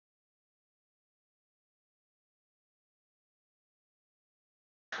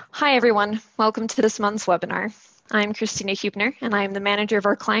Hi, everyone. Welcome to this month's webinar. I'm Christina Hubner, and I am the manager of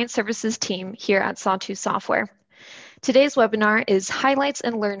our client services team here at Sawtooth Software. Today's webinar is Highlights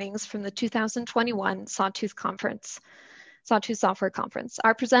and Learnings from the 2021 Sawtooth Software Conference.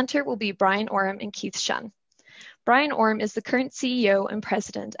 Our presenter will be Bryan Orme and Keith Chrzan. Bryan Orme is the current CEO and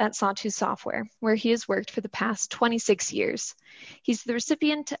president at Sawtooth Software, where he has worked for the past 26 years. He's the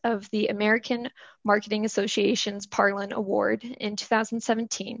recipient of the American Marketing Association's Parlin Award in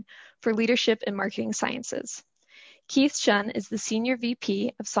 2017 for Leadership in Marketing Sciences. Keith Chrzan is the Senior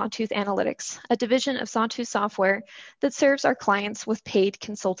VP of Sawtooth Analytics, a division of Sawtooth Software that serves our clients with paid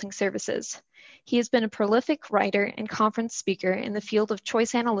consulting services. He has been a prolific writer and conference speaker in the field of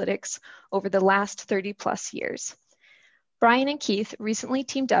choice analytics over the last 30+ years. Bryan and Keith recently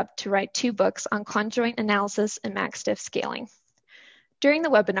teamed up to write 2 books on conjoint analysis and MaxDiff scaling. During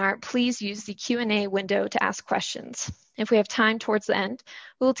the webinar, please use the Q&A window to ask questions. If we have time towards the end,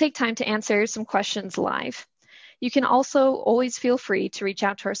 we will take time to answer some questions live. You can also always feel free to reach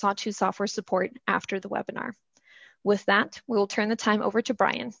out to our Sawtooth Software support after the webinar. With that, we will turn the time over to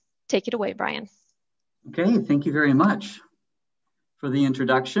Bryan. Take it away, Bryan. Okay, thank you very much for the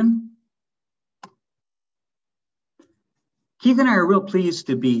introduction. Keith and I are real pleased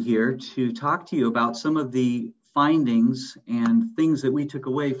to be here to talk to you about some of the findings and things that we took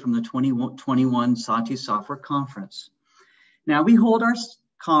away from the 2021 Sawtooth Software Conference. Now, we hold our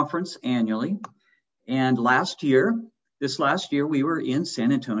conference annually, and this last year, we were in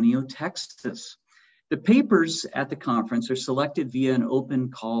San Antonio, Texas. The papers at the conference are selected via an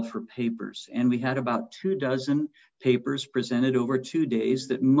open call for papers, and we had about 24 papers presented over 2 days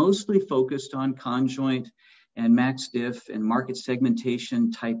that mostly focused on conjoint and MaxDiff and market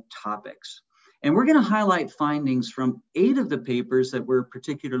segmentation type topics. And we're going to highlight findings from 8 of the papers that were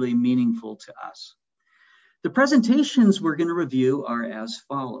particularly meaningful to us. The presentations we're going to review are as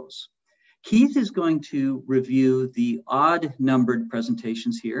follows. Keith is going to review the odd numbered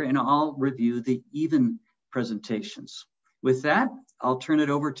presentations here, and I'll review the even presentations. With that, I'll turn it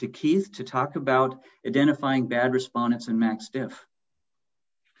over to Keith to talk about identifying bad respondents in MaxDiff.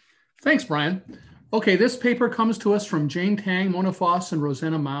 Thanks, Bryan. Okay, this paper comes to us from Jane Tang, Mona Foss, and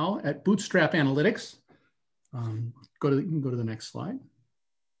Rosanna Mao at Bootstrap Analytics. You can go to the next slide.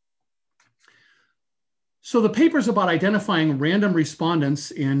 So the paper is about identifying random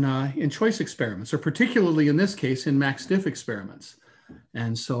respondents in choice experiments, or particularly in this case, in MaxDiff experiments.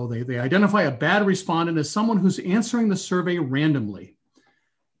 And so they identify a bad respondent as someone who's answering the survey randomly.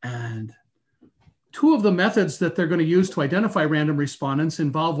 And 2 of the methods that they're going to use to identify random respondents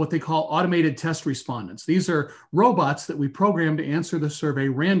involve what they call automated test respondents. These are robots that we program to answer the survey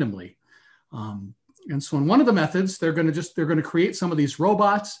randomly. And so in one of the methods, they're going to create some of these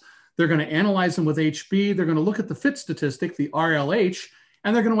robots. They're going to analyze them with HB. They're going to look at the fit statistic, the RLH,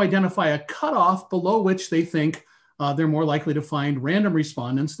 and they're going to identify a cutoff below which they think they're more likely to find random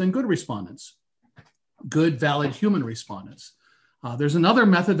respondents than good respondents, good, valid human respondents. There's another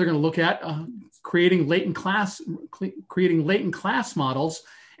method they're going to look at, creating latent class models,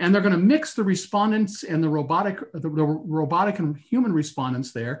 and they're going to mix the respondents and the robotic and human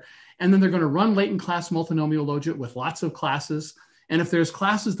respondents there, and then they're going to run latent class multinomial logit with lots of classes. And if there's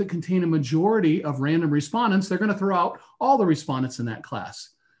classes that contain a majority of random respondents, they're going to throw out all the respondents in that class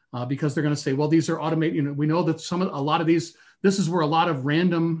because they're going to say, well, these are automated. We know that a lot of these, this is where a lot of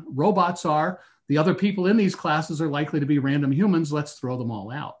random robots are. The other people in these classes are likely to be random humans. Let's throw them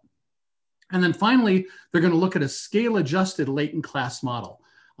all out. And then finally, they're going to look at a scale-adjusted latent class model.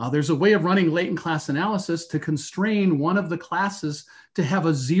 There's a way of running latent class analysis to constrain one of the classes to have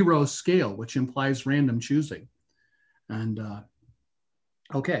a 0 scale, which implies random choosing. And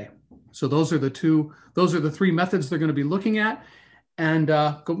okay, so those are the 3 methods they're going to be looking at. And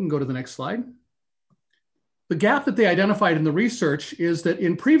go to the next slide. The gap that they identified in the research is that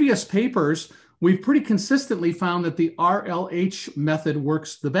in previous papers, we've pretty consistently found that the RLH method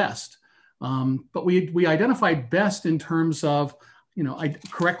works the best. But we identified best in terms of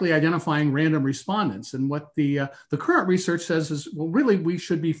correctly identifying random respondents. And what the current research says is, well, really, we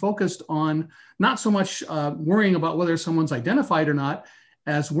should be focused on not so much worrying about whether someone's identified or not,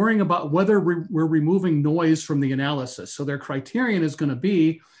 as worrying about whether we're removing noise from the analysis. So their criterion is going to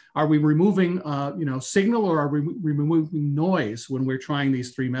be, are we removing signal, or are we removing noise when we're trying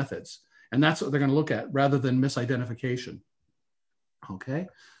these 3 methods? And that's what they're going to look at rather than misidentification. Okay,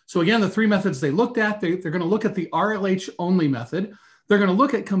 so again, the 3 methods they looked at, they're going to look at the RLH only method. They're going to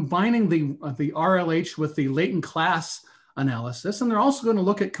look at combining the RLH with the latent class analysis. And they're also going to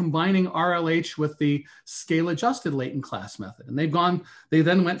look at combining RLH with the scale-adjusted latent class method. And they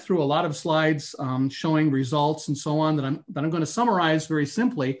then went through a lot of slides showing results and so on that I'm going to summarize very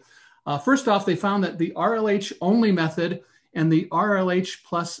simply. First off, they found that the RLH only method and the RLH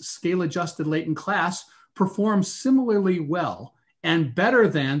plus scale-adjusted latent class perform similarly well and better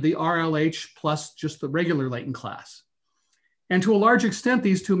than the RLH plus just the regular latent class. And to a large extent,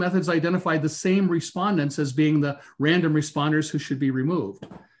 these two methods identified the same respondents as being the random responders who should be removed.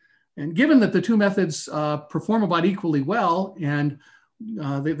 And given that the two methods perform about equally well, and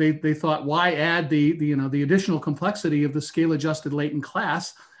they thought, why add the additional complexity of the scale-adjusted latent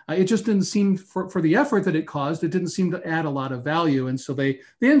class? It just didn't seem, for the effort that it caused, it didn't seem to add a lot of value. And so they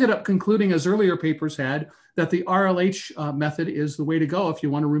ended up concluding, as earlier papers had, that the RLH method is the way to go if you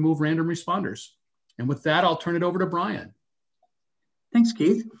want to remove random responders. And with that, I'll turn it over to Bryan. Thanks,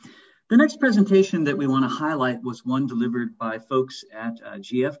 Keith. The next presentation that we want to highlight was one delivered by folks at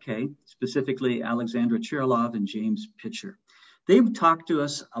GFK, specifically Alexandra Chirilov and James Pitcher. They've talked to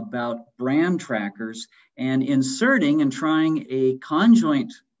us about brand trackers and inserting and trying a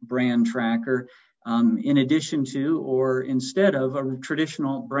conjoint brand tracker in addition to or instead of a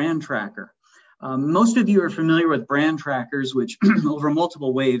traditional brand tracker. Most of you are familiar with brand trackers, which over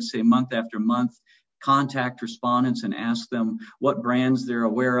multiple waves, say month after month, contact respondents and ask them what brands they're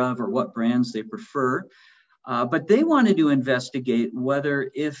aware of or what brands they prefer. But they wanted to investigate whether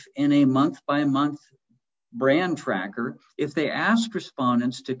if in a month-by-month brand tracker, if they asked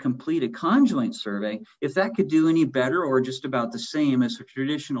respondents to complete a conjoint survey, if that could do any better or just about the same as a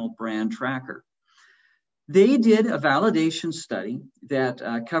traditional brand tracker. They did a validation study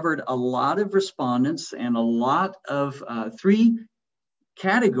that covered a lot of respondents and a lot of three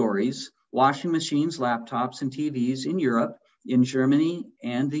categories: washing machines, laptops, and TVs in Europe, in Germany,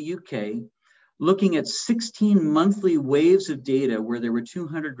 and the UK, looking at 16 monthly waves of data where there were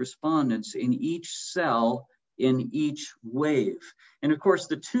 200 respondents in each cell in each wave. And of course,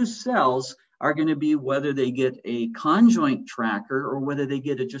 the two cells are going to be whether they get a conjoint tracker or whether they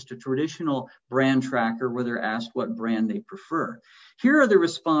get just a traditional brand tracker where they're asked what brand they prefer. Here are the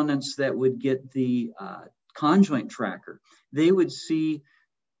respondents that would get the conjoint tracker. They would see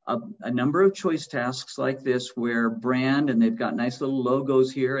a number of choice tasks like this where brand, and they've got nice little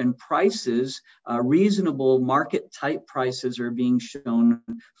logos here, and prices, reasonable market type prices are being shown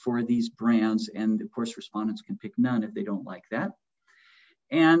for these brands. And of course, respondents can pick none if they don't like that.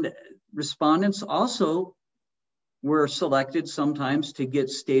 And respondents also were selected sometimes to get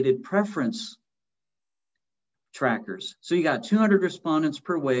stated preference trackers. So you got 200 respondents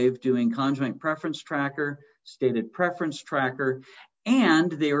per wave doing conjoint preference tracker, stated preference tracker, and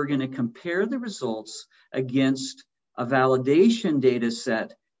they were going to compare the results against a validation data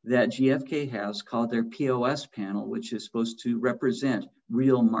set that GFK has called their POS panel, which is supposed to represent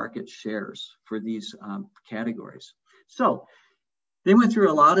real market shares for these categories. So they went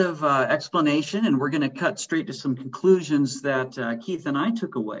through a lot of explanation, and we're going to cut straight to some conclusions that Keith and I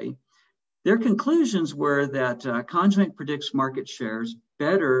took away. Their conclusions were that Conjoint predicts market shares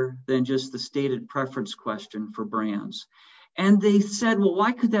better than just the stated preference question for brands. And they said, well,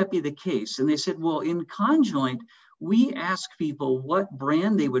 why could that be the case? And they said, well, in Conjoint, we ask people what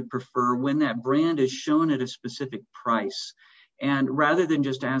brand they would prefer when that brand is shown at a specific price. And rather than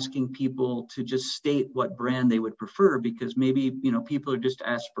just asking people to just state what brand they would prefer, because maybe, people are just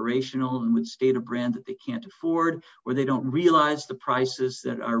aspirational and would state a brand that they can't afford, or they don't realize the prices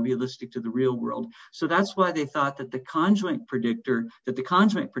that are realistic to the real world. So that's why they thought that the conjoint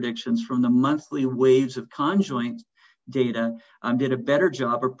predictions from the monthly waves of conjoint data did a better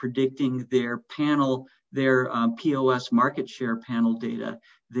job of predicting their panel, their POS market share panel data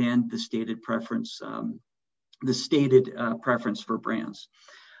than the stated preference for brands.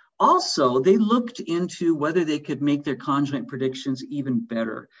 Also, they looked into whether they could make their conjoint predictions even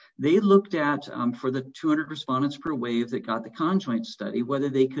better. They looked at, for the 200 respondents per wave that got the conjoint study, whether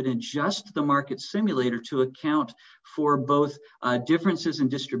they could adjust the market simulator to account for both differences in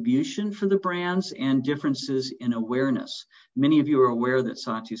distribution for the brands and differences in awareness. Many of you are aware that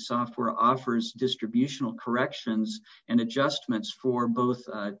Sawtooth Software offers distributional corrections and adjustments for both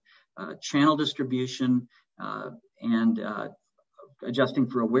channel distribution and adjusting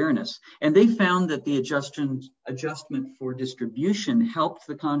for awareness. And they found that the adjustment for distribution helped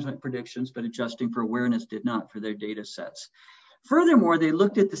the conjoint predictions, but adjusting for awareness did not for their data sets. Furthermore, they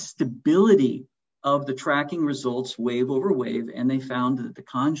looked at the stability of the tracking results wave over wave, and they found that the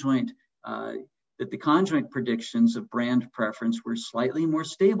conjoint predictions of brand preference were slightly more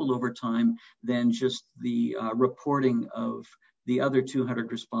stable over time than just the reporting of the other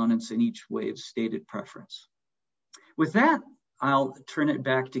 200 respondents in each wave's stated preference. With that, I'll turn it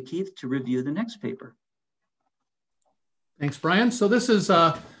back to Keith to review the next paper. Thanks, Bryan. So this is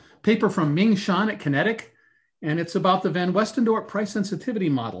a paper from Chrzan at Kinetic, and it's about the Van Westendorp price sensitivity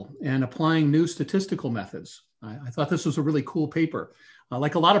model and applying new statistical methods. I thought this was a really cool paper.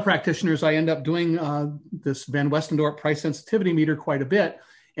 Like a lot of practitioners, I end up doing this Van Westendorp price sensitivity meter quite a bit.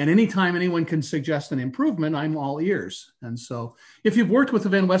 And anytime anyone can suggest an improvement, I'm all ears. And so if you've worked with the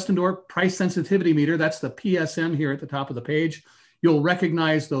Van Westendorp price sensitivity meter, that's the PSM here at the top of the page, you'll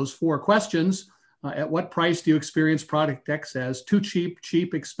recognize those 4 questions. At what price do you experience product X as too cheap,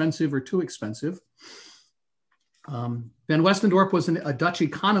 cheap, expensive, or too expensive? Van Westendorp was a Dutch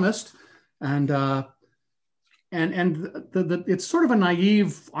economist, and it's sort of a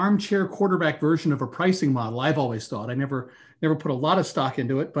naive armchair quarterback version of a pricing model. I've always thought. I never put a lot of stock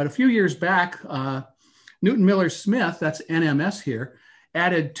into it, but a few years back, Newton Miller Smith, that's NMS here,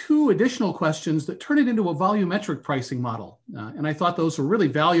 added 2 additional questions that turn it into a volumetric pricing model. And I thought those were really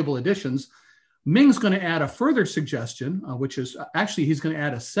valuable additions. Ming's going to add a further suggestion, which is actually he's going to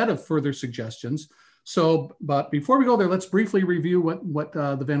add a set of further suggestions. So, but before we go there, let's briefly review what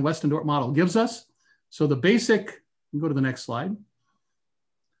the Van Westendorp model gives us. So the basic, go to the next slide.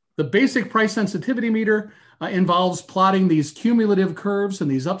 The basic price sensitivity meter involves plotting these cumulative curves and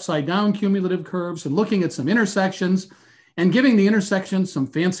these upside down cumulative curves and looking at some intersections and giving the intersections some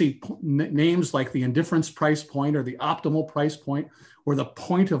fancy names like the indifference price point or the optimal price point or the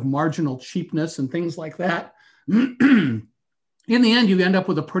point of marginal cheapness and things like that. In the end, you end up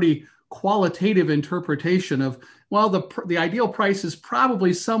with a pretty qualitative interpretation of, well, the ideal price is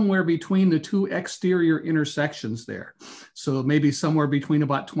probably somewhere between the 2 exterior intersections there. So maybe somewhere between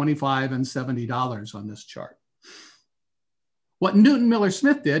about $25 and $70 on this chart. What Newton Miller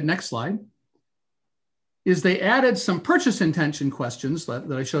Smith did, next slide, is they added some purchase intention questions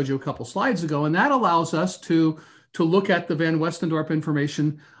that I showed you a couple slides ago, and that allows us to look at the Van Westendorp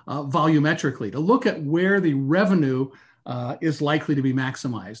information volumetrically, to look at where the revenue is likely to be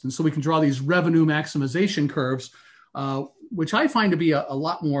maximized. And so we can draw these revenue maximization curves, which I find to be a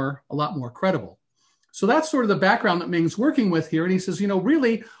lot more credible. So that's sort of the background that Ming's working with here. And he says,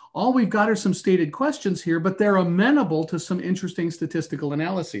 really, all we've got are some stated questions here, but they're amenable to some interesting statistical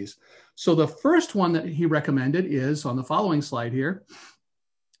analyses. So the first one that he recommended is on the following slide here.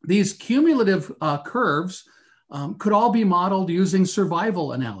 These cumulative curves could all be modeled using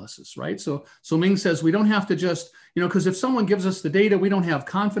survival analysis, right? So Ming says we don't have to just, because if someone gives us the data, we don't have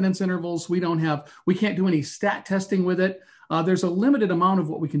confidence intervals, we can't do any stat testing with it. There's a limited amount of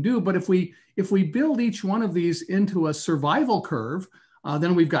what we can do, but if we build each one of these into a survival curve,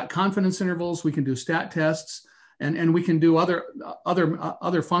 then we've got confidence intervals, we can do stat tests, and we can do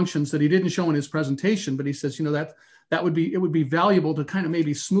other functions that he didn't show in his presentation, but he says, it would be valuable to kind of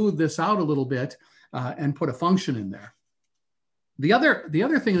maybe smooth this out a little bit and put a function in there. The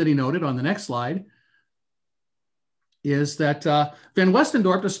other thing that he noted on the next slide is that Van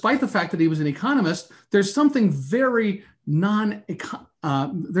Westendorp, despite the fact that he was an economist, there's something very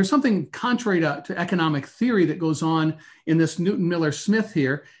there's something contrary to economic theory that goes on in this Newton Miller Smith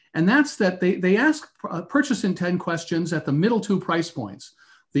here, and that's that they ask purchase intent questions at the middle 2 price points,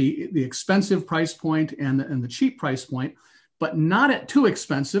 the expensive price point and the cheap price point, but not at too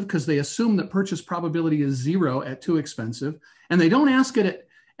expensive because they assume that purchase probability is 0 at too expensive. And they don't ask it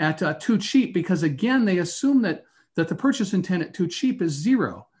at too cheap because, again, they assume that the purchase intent at too cheap is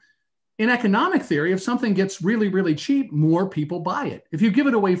 0. In economic theory, if something gets really, really cheap, more people buy it. If you give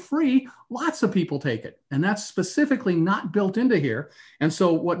it away free, lots of people take it. And that's specifically not built into here. And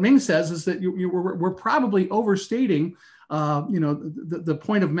so what Ming says is that we're probably overstating the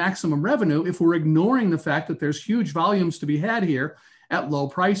point of maximum revenue if we're ignoring the fact that there's huge volumes to be had here at low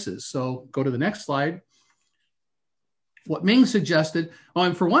prices. So go to the next slide. What Ming suggested,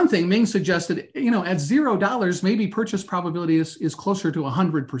 and for one thing, Ming suggested, at $0, maybe purchase probability is closer to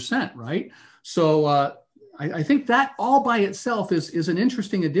 100%, right? So I think that all by itself is an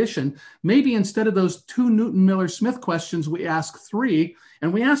interesting addition. Maybe instead of those 2 Newton Miller Smith questions, we ask 3,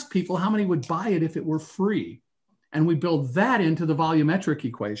 and we ask people how many would buy it if it were free. And we build that into the volumetric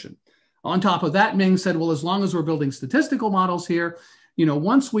equation. On top of that, Ming said, well, as long as we're building statistical models here,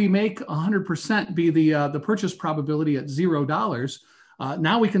 once we make 100% be the purchase probability at $0,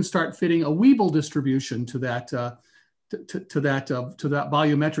 now we can start fitting a Weibull distribution to that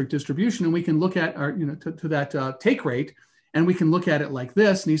volumetric distribution, and we can look at our to that take rate, and we can look at it like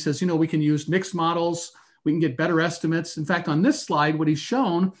this. And he says, we can use mixed models, we can get better estimates. In fact, on this slide, what he's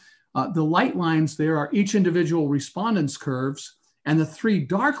shown, the light lines there are each individual respondent's curves, and the 3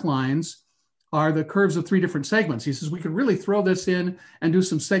 dark lines are the curves of 3 different segments. He says we could really throw this in and do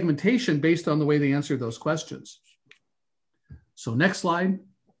some segmentation based on the way they answer those questions. So next slide.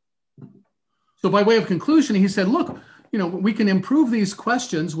 So by way of conclusion, he said, look, we can improve these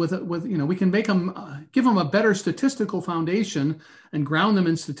questions with we can make them, give them a better statistical foundation and ground them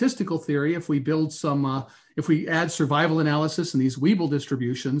in statistical theory if we build some, if we add survival analysis and these Weibull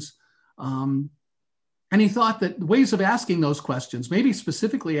distributions. And he thought that ways of asking those questions, maybe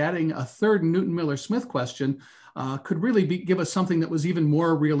specifically adding a third Newton-Miller-Smith question, could really give us something that was even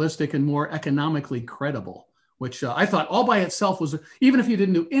more realistic and more economically credible, which I thought all by itself was, even if you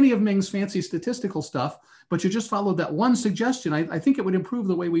didn't do any of Ming's fancy statistical stuff, but you just followed that one suggestion, I think it would improve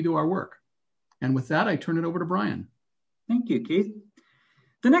the way we do our work. And with that, I turn it over to Bryan. Thank you, Keith.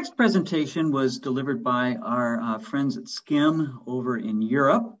 The next presentation was delivered by our friends at Skim over in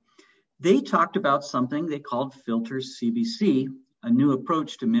Europe. They talked about something they called Filter CBC, a new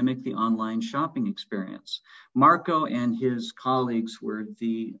approach to mimic the online shopping experience. Marco and his colleagues were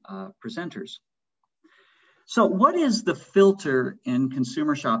the presenters. So what is the filter in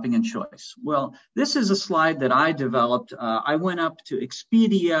consumer shopping and choice? Well, this is a slide that I developed. I went up to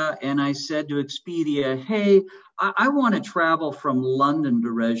Expedia and I said to Expedia, hey, I want to travel from London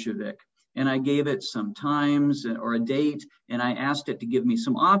to Reykjavik. And I gave it some times or a date, and I asked it to give me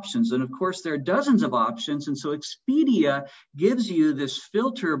some options. And of course, there are dozens of options. And so Expedia gives you this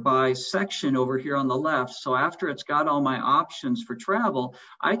filter by section over here on the left. So after it's got all my options for travel,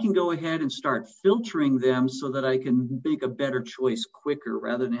 I can go ahead and start filtering them so that I can make a better choice quicker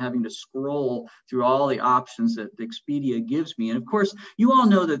rather than having to scroll through all the options that Expedia gives me. And of course, you all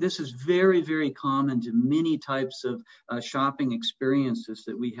know that this is very, very common to many types of shopping experiences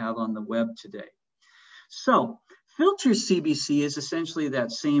that we have on the web today. So Filter CBC is essentially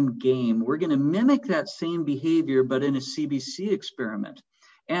that same game. We're going to mimic that same behavior, but in a CBC experiment.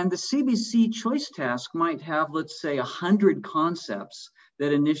 And the CBC choice task might have, let's say, 100 concepts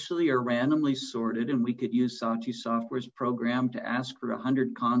that initially are randomly sorted, and we could use Sawtooth Software's program to ask for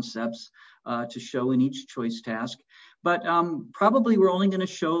 100 concepts to show in each choice task. But probably we're only going to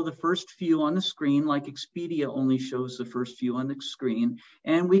show the first few on the screen, like Expedia only shows the first few on the screen.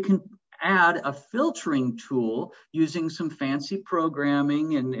 And we can add a filtering tool using some fancy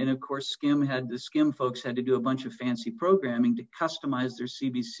programming. And of course, the Skim folks had to do a bunch of fancy programming to customize their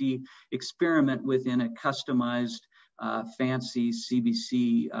CBC experiment within a customized fancy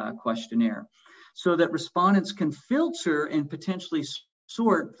CBC questionnaire, so that respondents can filter and potentially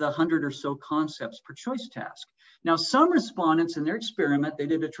sort the 100 or so concepts per choice task. Now, some respondents in their experiment, they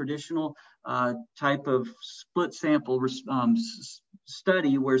did a traditional type of split sample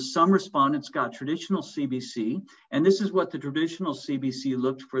study where some respondents got traditional CBC, and this is what the traditional CBC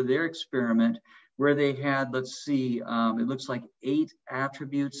looked for their experiment, where they had, let's see, it looks like 8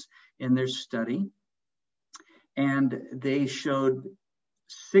 attributes in their study, and they showed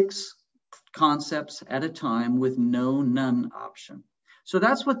 6 concepts at a time with no none option. So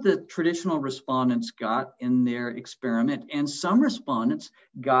that's what the traditional respondents got in their experiment. And some respondents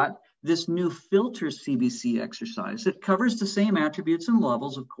got this new filter CBC exercise that covers the same attributes and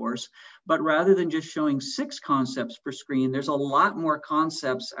levels, of course, but rather than just showing 6 concepts per screen, there's a lot more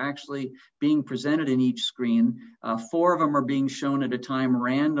concepts actually being presented in each screen. 4 of them are being shown at a time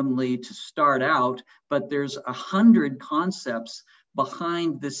randomly to start out, but there's 100 concepts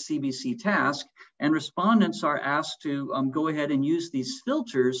behind this CBC task, and respondents are asked to go ahead and use these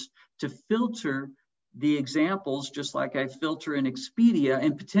filters to filter the examples, just like I filter in Expedia,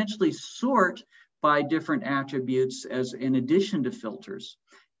 and potentially sort by different attributes as in addition to filters.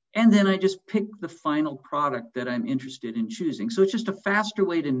 And then I just pick the final product that I'm interested in choosing. So it's just a faster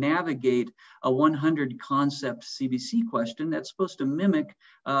way to navigate a 100 concept CBC question that's supposed to mimic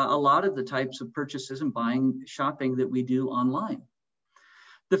a lot of the types of purchases and shopping that we do online.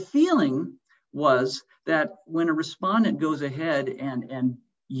 The feeling was that when a respondent goes ahead and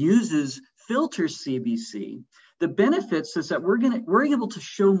uses filter CBC, the benefits is that we're able to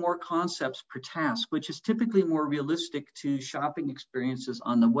show more concepts per task, which is typically more realistic to shopping experiences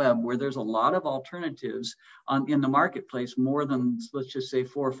on the web, where there's a lot of alternatives in the marketplace, more than, let's just say,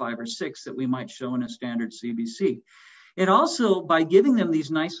 4 or 5 or 6 that we might show in a standard CBC. It also, by giving them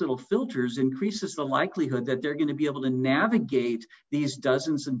these nice little filters, increases the likelihood that they're going to be able to navigate these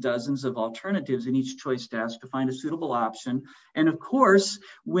dozens and dozens of alternatives in each choice task to find a suitable option. And of course,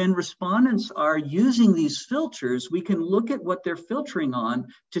 when respondents are using these filters, we can look at what they're filtering on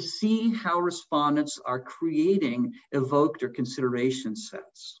to see how respondents are creating evoked or consideration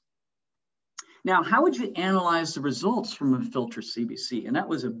sets. Now, how would you analyze the results from a filter CBC? And that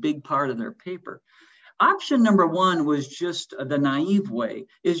was a big part of their paper. Option number 1 was just the naive way,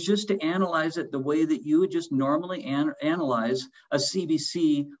 is just to analyze it the way that you would just normally analyze a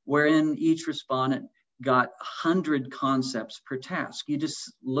CBC, wherein each respondent got 100 concepts per task. You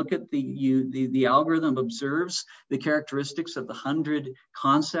just look at the algorithm observes the characteristics of the 100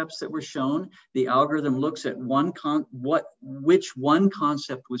 concepts that were shown. The algorithm looks at which one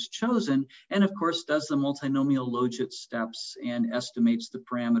concept was chosen, and of course does the multinomial logit steps and estimates the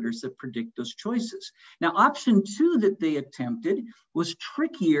parameters that predict those choices. Now, option 2 that they attempted was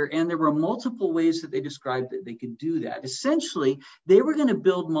trickier, and there were multiple ways that they described that they could do that. Essentially, they were going to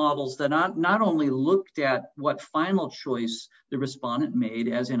build models that not only looked at what final choice the respondent made,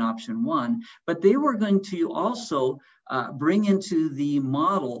 as in option 1, but they were going to also bring into the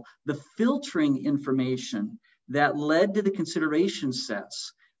model the filtering information that led to the consideration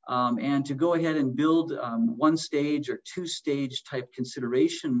sets, and to go ahead and build 1-stage or 2-stage type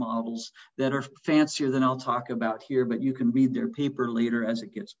consideration models that are fancier than I'll talk about here, but you can read their paper later as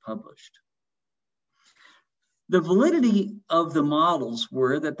it gets published. The validity of the models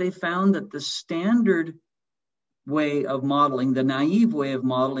were that they found that the standard way of modeling, the naive way of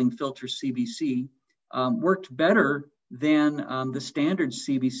modeling filter CBC, worked better than the standard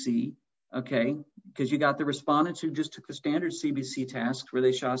CBC, okay? Because you got the respondents who just took the standard CBC tasks where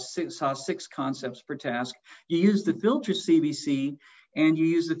they saw 6 concepts per task. You use the filter CBC, and you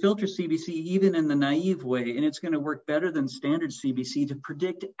use the filter CBC even in the naive way, and it's going to work better than standard CBC to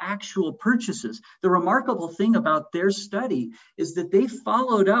predict actual purchases. The remarkable thing about their study is that they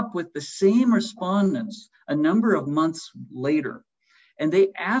followed up with the same respondents a number of months later, and they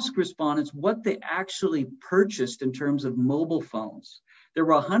asked respondents what they actually purchased in terms of mobile phones. There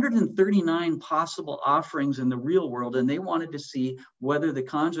were 139 possible offerings in the real world, and they wanted to see whether the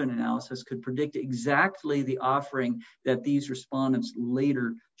conjoint analysis could predict exactly the offering that these respondents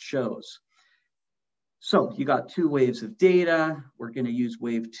later chose. So you got 2 waves of data. We're going to use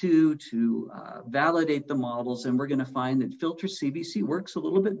wave 2 to validate the models, and we're going to find that filter CBC works a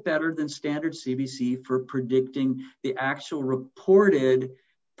little bit better than standard CBC for predicting the actual reported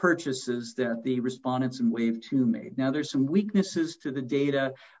purchases that the respondents in wave 2 made. Now, there's some weaknesses to the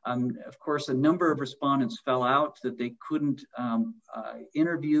data. Of course, a number of respondents fell out that they couldn't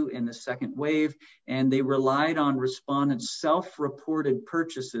interview in the second wave, and they relied on respondents' self-reported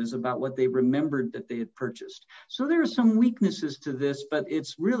purchases about what they remembered that they had purchased. So there are some weaknesses to this, but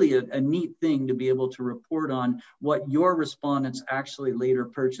it's really a neat thing to be able to report on what your respondents actually later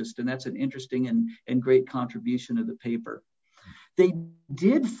purchased, and that's an interesting and great contribution of the paper. They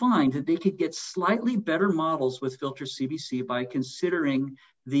did find that they could get slightly better models with filter CBC by considering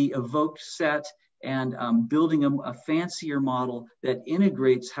the evoked set and building a fancier model that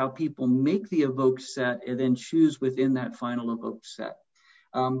integrates how people make the evoked set and then choose within that final evoked set.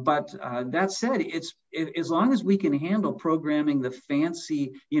 But that said, as long as we can handle programming the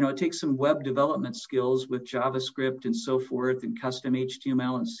fancy, it takes some web development skills with JavaScript and so forth, and custom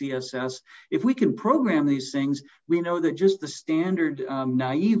HTML and CSS. If we can program these things, we know that just the standard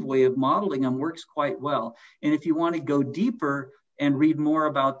naive way of modeling them works quite well. And if you want to go deeper and read more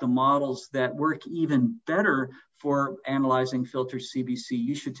about the models that work even better for analyzing filter CBC,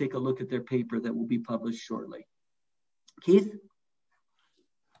 you should take a look at their paper that will be published shortly. Keith?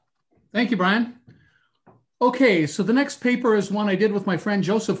 Thank you, Bryan. Okay, so the next paper is one I did with my friend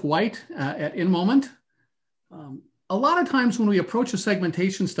Joseph White at InMoment. A lot of times when we approach a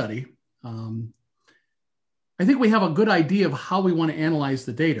segmentation study, I think we have a good idea of how we want to analyze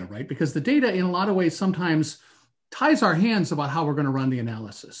the data, right? Because the data in a lot of ways sometimes ties our hands about how we're going to run the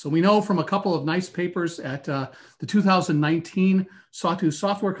analysis. So we know from a couple of nice papers at the 2019 Sawtooth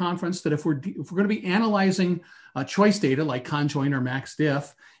Software Conference that if we're going to be analyzing choice data like conjoint or max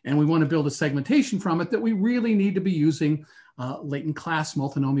diff, and we want to build a segmentation from it, that we really need to be using latent class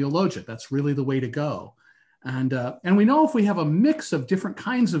multinomial logit. That's really the way to go. And we know if we have a mix of different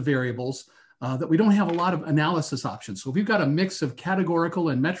kinds of variables, that we don't have a lot of analysis options. So if we've got a mix of categorical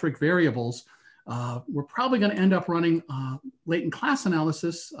and metric variables, we're probably going to end up running latent class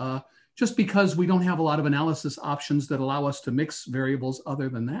analysis just because we don't have a lot of analysis options that allow us to mix variables other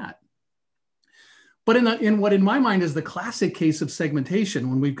than that. But in what in my mind is the classic case of segmentation,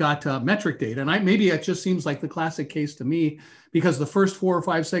 when we've got metric data, and maybe it just seems like the classic case to me because the first 4 or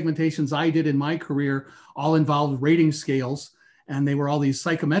 5 segmentations I did in my career all involved rating scales, and they were all these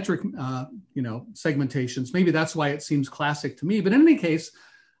psychometric segmentations. Maybe that's why it seems classic to me. But in any case,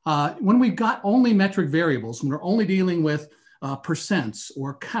 when we've got only metric variables, when we're only dealing with percents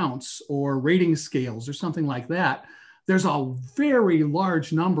or counts or rating scales or something like that, there's a very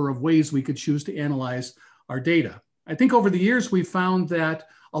large number of ways we could choose to analyze our data. I think over the years, we've found that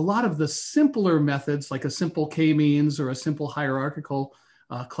a lot of the simpler methods, like a simple k-means or a simple hierarchical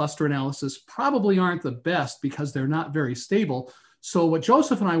cluster analysis, probably aren't the best because they're not very stable. So what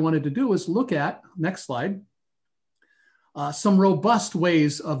Joseph and I wanted to do is look at, next slide, some robust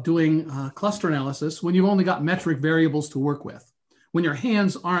ways of doing cluster analysis when you've only got metric variables to work with, when your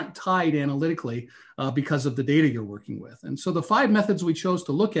hands aren't tied analytically because of the data you're working with. And so the 5 methods we chose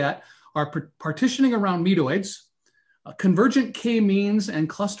to look at are partitioning around medoids, convergent k-means and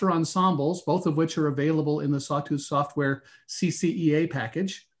cluster ensembles, both of which are available in the Sawtooth Software CCEA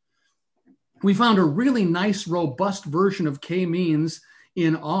package. We found a really nice, robust version of k-means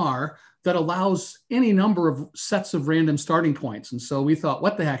in R that allows any number of sets of random starting points. And so we thought,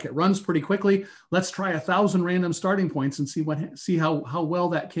 what the heck, it runs pretty quickly. Let's try 1,000 random starting points and see how well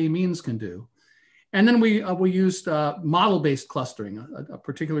that k-means can do. And then we used model-based clustering, a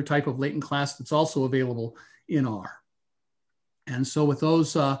particular type of latent class that's also available in R. And so with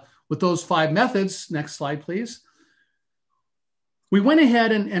those 5 methods, next slide, please. We went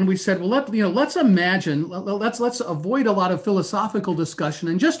ahead and we said, well, let's imagine, let's avoid a lot of philosophical discussion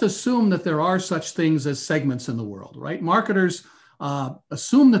and just assume that there are such things as segments in the world, right? Marketers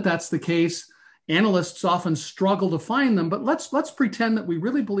assume that that's the case. Analysts often struggle to find them, but let's pretend that we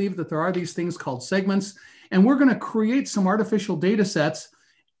really believe that there are these things called segments, and we're going to create some artificial data sets,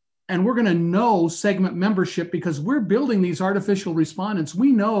 and we're going to know segment membership because we're building these artificial respondents.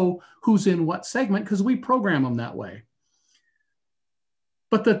 We know who's in what segment because we program them that way.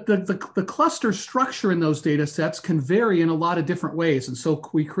 But the cluster structure in those data sets can vary in a lot of different ways. And so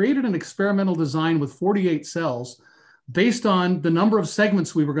we created an experimental design with 48 cells based on the number of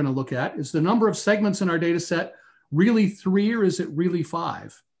segments we were going to look at. Is the number of segments in our data set really 3 or is it really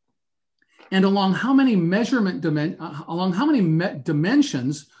 5? And along how many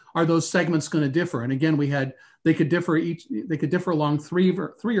dimensions are those segments going to differ? And again, they could differ along 3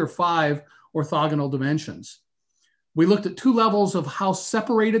 or 5 orthogonal dimensions. We looked at 2 levels of how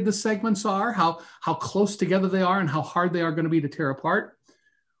separated the segments are, how close together they are, and how hard they are going to be to tear apart.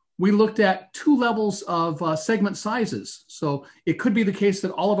 We looked at 2 levels of segment sizes. So it could be the case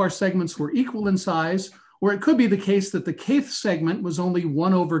that all of our segments were equal in size, or it could be the case that the kth segment was only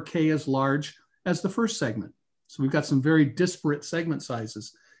 1 over k as large as the first segment. So we've got some very disparate segment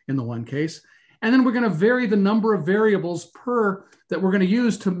sizes in the one case. And then we're going to vary the number of variables that we're going to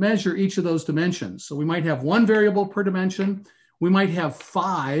use to measure each of those dimensions. So we might have 1 variable per dimension. We might have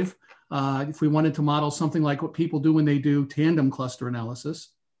 5 if we wanted to model something like what people do when they do tandem cluster analysis.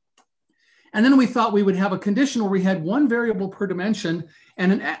 And then we thought we would have a condition where we had 1 variable per dimension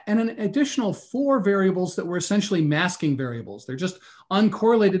and an additional 4 variables that were essentially masking variables. They're just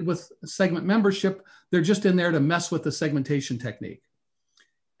uncorrelated with segment membership. They're just in there to mess with the segmentation technique.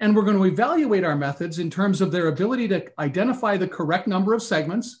 And we're going to evaluate our methods in terms of their ability to identify the correct number of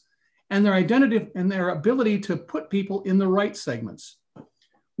segments and their ability to put people in the right segments.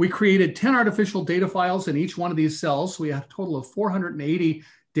 We created 10 artificial data files in each one of these cells. We have a total of 480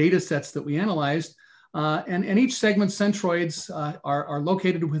 data sets that we analyzed. And each segment centroids are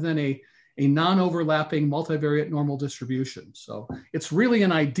located within a non-overlapping multivariate normal distribution. So it's really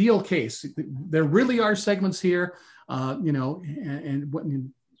an ideal case. There really are segments here,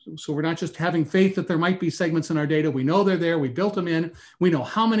 so we're not just having faith that there might be segments in our data. We know they're there. We built them in. We know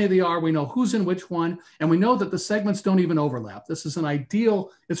how many they are. We know who's in which one. And we know that the segments don't even overlap. This is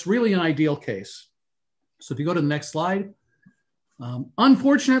it's really an ideal case. So if you go to the next slide.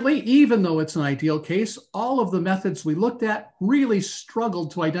 Unfortunately, even though it's an ideal case, all of the methods we looked at really struggled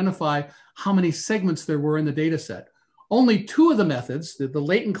to identify how many segments there were in the data set. Only 2 of the methods, the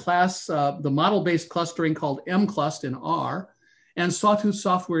latent class, the model-based clustering called mclust in R, and Sawtooth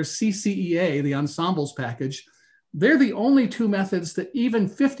Software CCEA, the ensembles package, they're the only 2 methods that even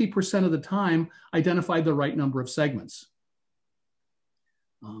 50% of the time identified the right number of segments.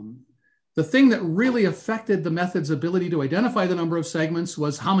 The thing that really affected the method's ability to identify the number of segments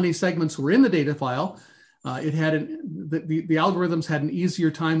was how many segments were in the data file. The algorithms had an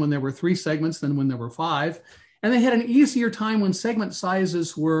easier time when there were 3 segments than when there were 5. And they had an easier time when segment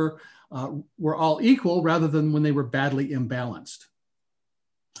sizes were all equal rather than when they were badly imbalanced.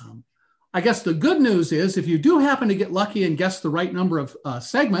 I guess the good news is if you do happen to get lucky and guess the right number of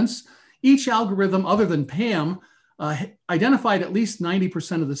segments, each algorithm other than PAM identified at least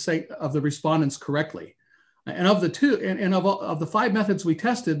 90% of the respondents correctly. And of the 5 methods we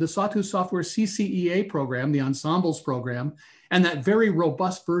tested, the Sawtooth Software CCEA program, the ensembles program, and that very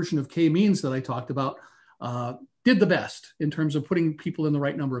robust version of k-means that I talked about did the best in terms of putting people in the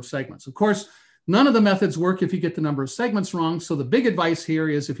right number of segments. Of course, none of the methods work if you get the number of segments wrong. So the big advice here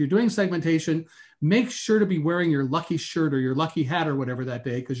is if you're doing segmentation, make sure to be wearing your lucky shirt or your lucky hat or whatever that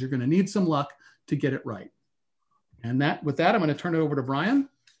day, because you're going to need some luck to get it right. And with that, I'm going to turn it over to Bryan.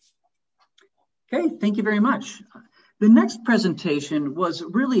 Okay, thank you very much. The next presentation was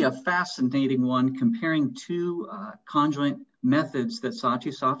really a fascinating one, comparing two conjoint methods that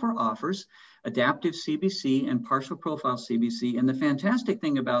Sawtooth Software offers, adaptive CBC and partial profile CBC. And the fantastic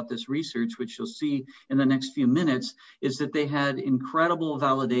thing about this research, which you'll see in the next few minutes, is that they had incredible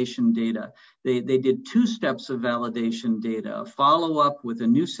validation data. They did 2 steps of validation data, a follow-up with a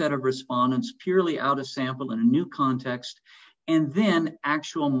new set of respondents purely out of sample in a new context, and then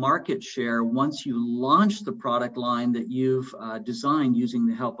actual market share once you launch the product line that you've designed using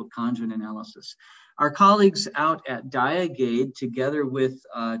the help of conjoint analysis. Our colleagues out at Diagade, together with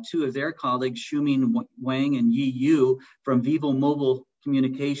 2 of their colleagues, Shuming Wang and Yi Yu from Vivo Mobile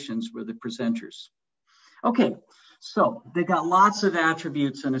Communications, were the presenters. Okay, so they got lots of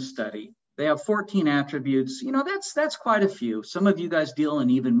attributes in a study. They have 14 attributes. You know, that's quite a few. Some of you guys deal in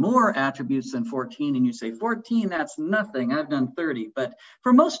even more attributes than 14, and you say 14, that's nothing. I've done 30. But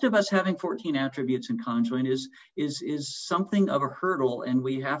for most of us, having 14 attributes in conjoint is something of a hurdle, and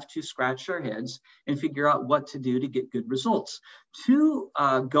we have to scratch our heads and figure out what to do to get good results. 2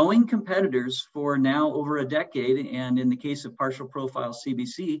 going competitors for now over a decade, and in the case of partial profile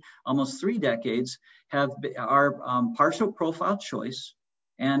CBC, almost 3 decades, are partial profile choice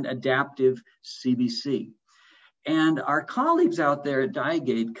and adaptive CBC. And our colleagues out there at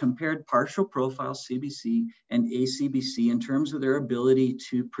Diagade compared partial profile CBC and ACBC in terms of their ability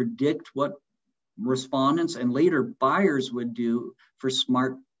to predict what respondents and later buyers would do for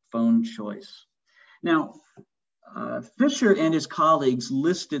smartphone choice. Now, Fisher and his colleagues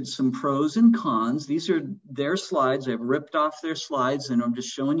listed some pros and cons. These are their slides. I've ripped off their slides and I'm just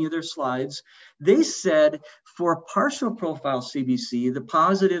showing you their slides. They said for partial profile CBC, the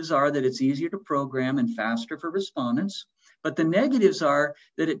positives are that it's easier to program and faster for respondents, but the negatives are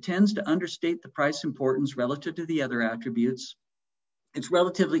that it tends to understate the price importance relative to the other attributes. It's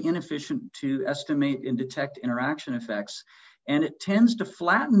relatively inefficient to estimate and detect interaction effects, and it tends to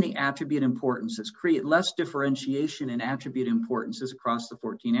flatten the attribute importances, create less differentiation in attribute importances across the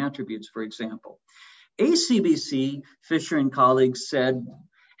 14 attributes, for example. ACBC, Fisher and colleagues said,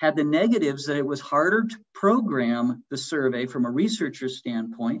 had the negatives that it was harder to program the survey from a researcher's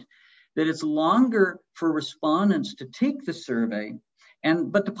standpoint, that it's longer for respondents to take the survey,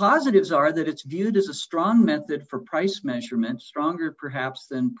 but the positives are that it's viewed as a strong method for price measurement, stronger perhaps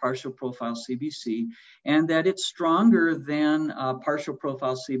than partial profile CBC, and that it's stronger than partial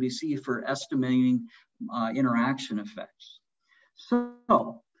profile CBC for estimating interaction effects.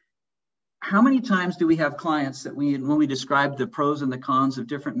 So, how many times do we have clients that when we describe the pros and the cons of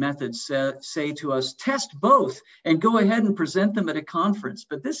different methods say to us, test both and go ahead and present them at a conference?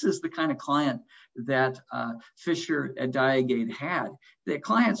 But this is the kind of client that Fisher at Diagade had. The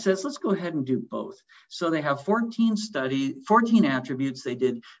client says, let's go ahead and do both. So they have 14 attributes. They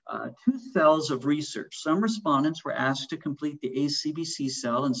did 2 cells of research. Some respondents were asked to complete the ACBC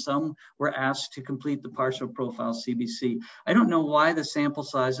cell, and some were asked to complete the partial profile CBC. I don't know why the sample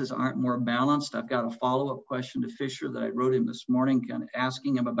sizes aren't more balanced. I've got a follow-up question to Fisher that I wrote him this morning, kind of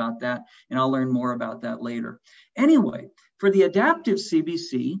asking him about that, and I'll learn more about that later. Anyway, for the adaptive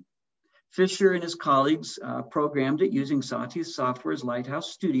CBC, Fisher and his colleagues programmed it using Sawtooth Software's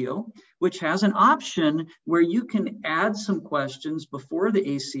Lighthouse Studio, which has an option where you can add some questions before the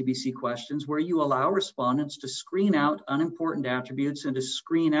ACBC questions, where you allow respondents to screen out unimportant attributes and to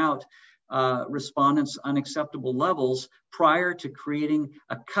screen out respondents' unacceptable levels prior to creating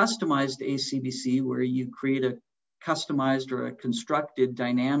a customized ACBC, where you create a customized or a constructed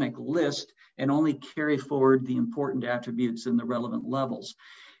dynamic list and only carry forward the important attributes in the relevant levels.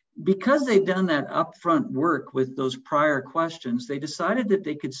 Because they'd done that upfront work with those prior questions, they decided that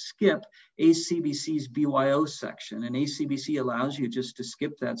they could skip ACBC's BYO section, and ACBC allows you just to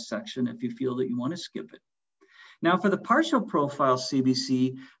skip that section if you feel that you want to skip it. Now, for the partial profile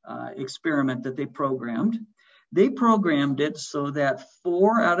CBC experiment that they programmed it so that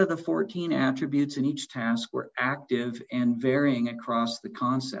 4 out of the 14 attributes in each task were active and varying across the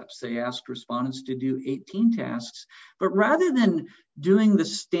concepts. They asked respondents to do 18 tasks, but rather than doing the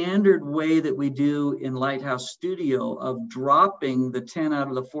standard way that we do in Lighthouse Studio of dropping the 10 out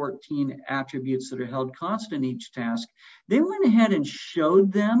of the 14 attributes that are held constant each task, they went ahead and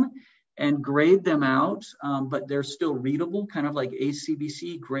showed them and grade them out, but they're still readable, kind of like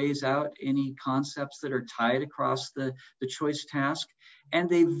ACBC grays out any concepts that are tied across the choice task. And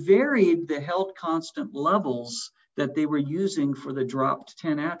they varied the held constant levels that they were using for the dropped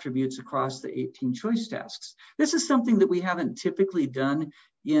 10 attributes across the 18 choice tasks. This is something that we haven't typically done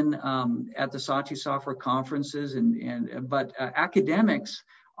at the Sawtooth Software Conferences, but academics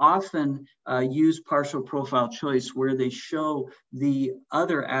often use partial profile choice where they show the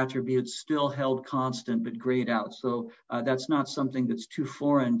other attributes still held constant but grayed out. So that's not something that's too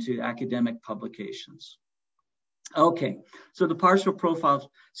foreign to academic publications. Okay, so the partial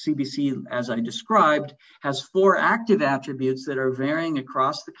profile CBC, as I described, has 4 active attributes that are varying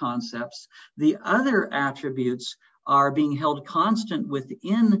across the concepts. The other attributes are being held constant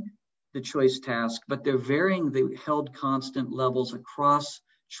within the choice task, but they're varying the held constant levels across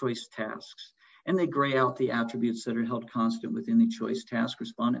choice tasks. And they gray out the attributes that are held constant within the choice task.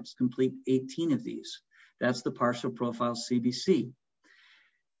 Respondents complete 18 of these. That's the partial profile CBC.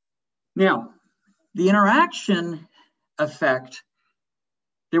 Now, the interaction effect,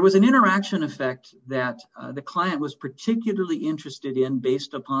 there was an interaction effect that the client was particularly interested in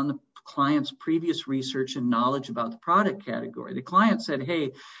based upon the client's previous research and knowledge about the product category. The client said,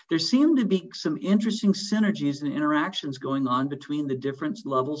 hey, there seem to be some interesting synergies and interactions going on between the different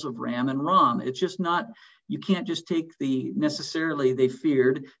levels of RAM and ROM. It's just not, you can't just take necessarily, they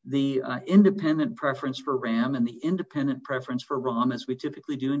feared, the independent preference for RAM and the independent preference for ROM, as we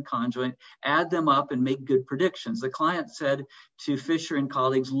typically do in Conjoint, add them up and make good predictions. The client said to Fisher and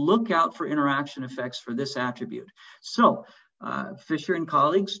colleagues, look out for interaction effects for this attribute. So Fisher and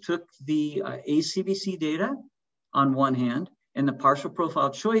colleagues took the ACBC data on one hand and the partial profile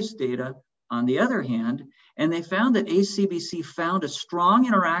choice data on the other hand, and they found that ACBC found a strong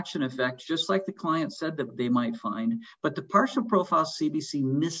interaction effect, just like the client said that they might find, but the partial profile CBC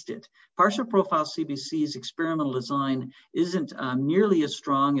missed it. Partial profile CBC's experimental design isn't nearly as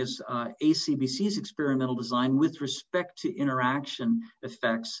strong as ACBC's experimental design with respect to interaction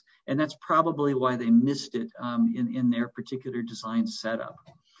effects, and that's probably why they missed it in their particular design setup.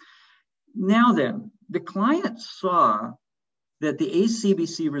 Now then, the client saw that the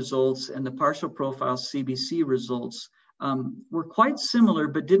ACBC results and the partial profile CBC results were quite similar,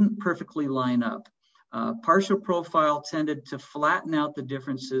 but didn't perfectly line up. Partial profile tended to flatten out the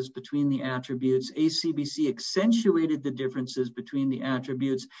differences between the attributes. ACBC accentuated the differences between the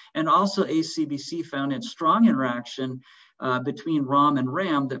attributes, and also ACBC found a strong interaction between ROM and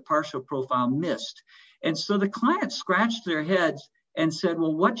RAM that partial profile missed. And so the client scratched their heads and said,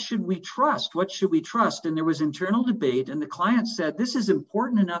 well, what should we trust? What should we trust? And there was internal debate, and the client said, this is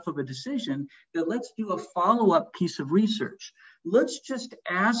important enough of a decision that let's do a follow-up piece of research. Let's just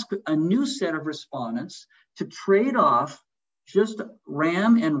ask a new set of respondents to trade off just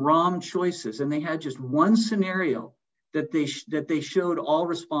RAM and ROM choices. And they had just one scenario that they showed all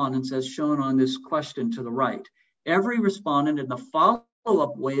respondents, as shown on this question to the right. Every respondent in the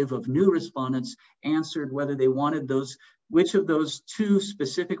follow-up wave of new respondents answered whether they wanted which of those 2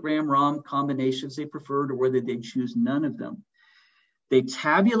 specific RAM-ROM combinations they preferred, or whether they'd choose none of them. They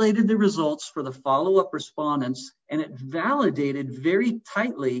tabulated the results for the follow-up respondents, and it validated very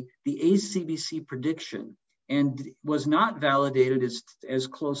tightly the ACBC prediction, and was not validated as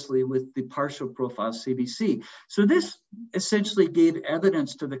closely with the partial profile CBC. So this essentially gave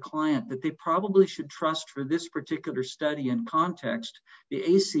evidence to the client that they probably should trust, for this particular study and context, the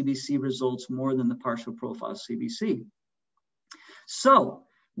ACBC results more than the partial profile CBC. So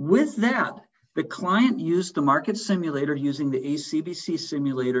with that, the client used the market simulator, using the ACBC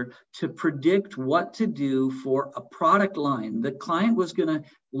simulator, to predict what to do for a product line. The client was going to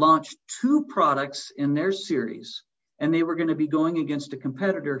launch 2 products in their series, and they were going to be going against a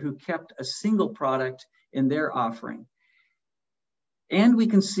competitor who kept a single product in their offering. And we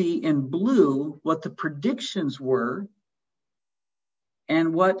can see in blue what the predictions were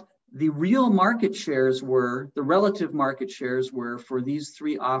and what the real market shares were, the relative market shares were for these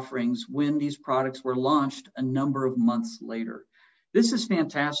 3 offerings when these products were launched a number of months later. This is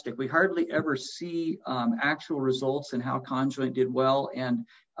fantastic. We hardly ever see actual results and how Conjoint did well. And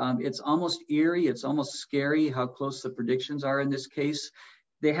it's almost eerie, it's almost scary how close the predictions are in this case.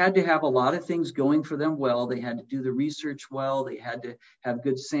 They had to have a lot of things going for them well. They had to do the research well. They had to have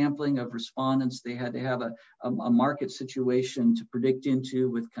good sampling of respondents. They had to have a market situation to predict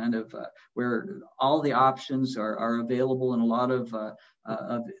into, with kind of where all the options are available, and a lot of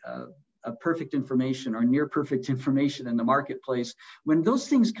perfect information or near perfect information in the marketplace. When those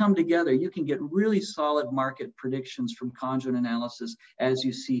things come together, you can get really solid market predictions from Conjoint analysis, as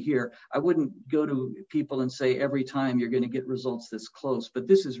you see here. I wouldn't go to people and say every time you're going to get results this close, but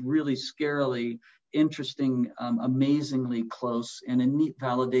this is really scarily interesting, amazingly close, and a neat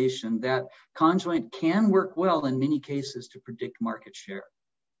validation that Conjoint can work well in many cases to predict market share.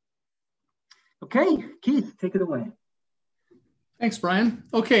 Okay, Keith, take it away. Thanks, Bryan.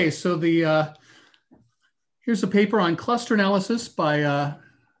 Okay, so here's a paper on cluster analysis by Eva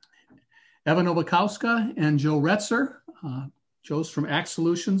Nowakowska and Joe Retzer. Joe's from Act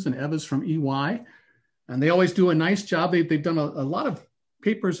Solutions and Eva's from EY. And they always do a nice job. They've done a lot of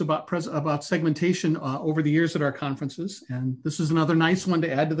papers about segmentation over the years at our conferences. And this is another nice one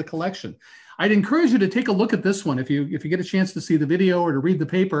to add to the collection. I'd encourage you to take a look at this one. If you get a chance to see the video or to read the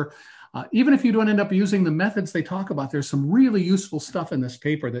paper, even if you don't end up using the methods they talk about, there's some really useful stuff in this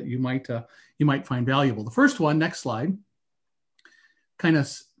paper that you might find valuable. The first one, next slide, kind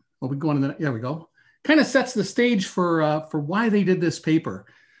of, well, we go on to the, there we go, kind of sets the stage for why they did this paper.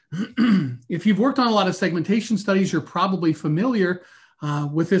 If you've worked on a lot of segmentation studies, you're probably familiar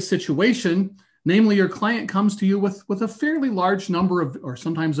with this situation. Namely, your client comes to you with a fairly large number of, or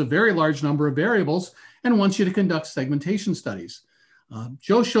sometimes a very large number of variables and wants you to conduct segmentation studies.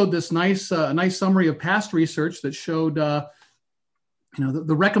 Joe showed this nice summary of past research that showed the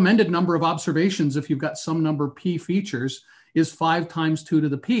recommended number of observations if you've got some number P features is 5 times 2 to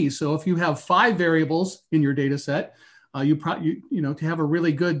the P. So if you have 5 variables in your data set, to have a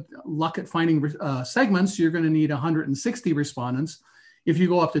really good luck at finding segments, you're going to need 160 respondents. If you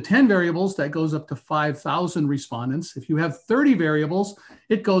go up to 10 variables, that goes up to 5,000 respondents. If you have 30 variables,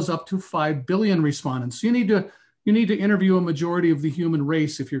 it goes up to 5 billion respondents. So you need to interview a majority of the human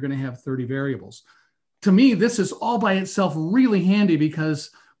race if you're going to have 30 variables. To me, this is all by itself really handy, because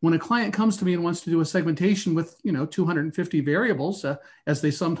when a client comes to me and wants to do a segmentation with 250 variables, as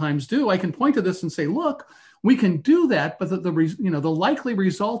they sometimes do, I can point to this and say, look, we can do that, but the likely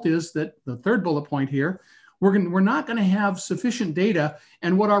result is that the third bullet point here, we're not going to have sufficient data.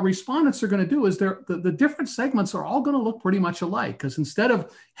 And what our respondents are going to do is the different segments are all going to look pretty much alike, because instead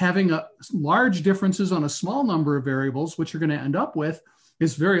of having large differences on a small number of variables, what you're going to end up with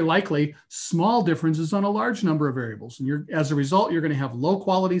is very likely small differences on a large number of variables. And as a result, you're going to have low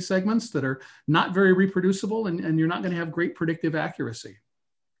quality segments that are not very reproducible, and you're not going to have great predictive accuracy.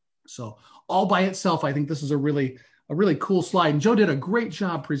 So all by itself, I think this is a really cool slide. And Joe did a great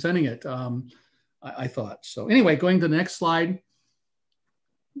job presenting it. I thought. So anyway, going to the next slide,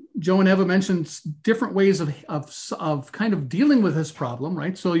 Joe and Eva mentioned different ways of kind of dealing with this problem,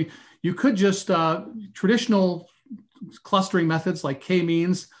 right? So you could just, traditional clustering methods like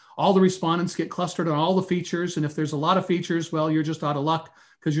k-means, all the respondents get clustered on all the features. And if there's a lot of features, well, you're just out of luck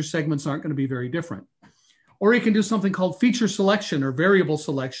because your segments aren't going to be very different. Or you can do something called feature selection or variable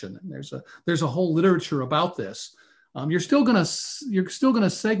selection. And there's a whole literature about this. You're still going to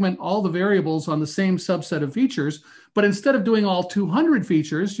segment all the variables on the same subset of features, but instead of doing all 200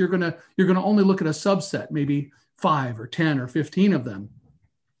 features, you're going to only look at a subset, maybe 5 or 10 or 15 of them.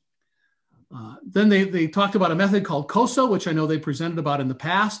 Then they talked about a method called COSA, which I know they presented about in the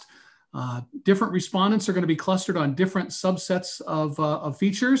past. Different respondents are going to be clustered on different subsets of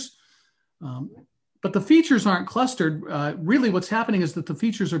features. But the features aren't clustered. Really what's happening is that the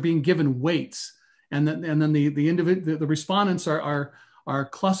features are being given weights. And then the respondents are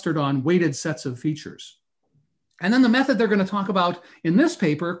clustered on weighted sets of features. And then the method they're going to talk about in this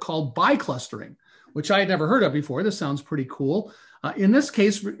paper called biclustering, which I had never heard of before. This sounds pretty cool. In this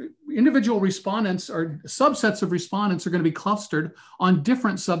case, individual respondents or subsets of respondents are going to be clustered on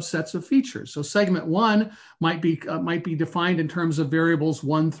different subsets of features. So segment 1 might be defined in terms of variables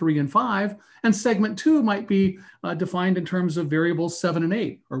 1, 3, and 5, and segment 2 might be defined in terms of variables 7 and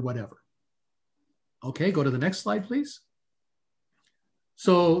 8 or whatever. Okay, go to the next slide, please.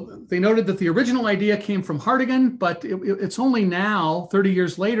 So they noted that the original idea came from Hartigan, but it's only now, 30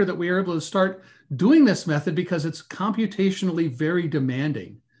 years later, that we are able to start doing this method because it's computationally very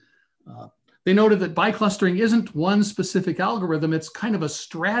demanding. They noted that biclustering isn't one specific algorithm, it's kind of a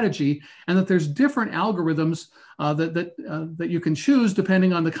strategy, and that there's different algorithms that you can choose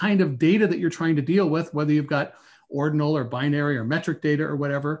depending on the kind of data that you're trying to deal with, whether you've got ordinal or binary or metric data or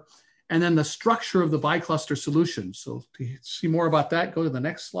whatever. And then the structure of the bicluster solution. So to see more about that, go to the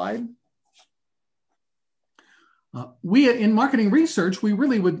next slide. In marketing research, we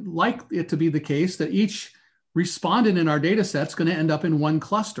really would like it to be the case that each respondent in our data set is going to end up in one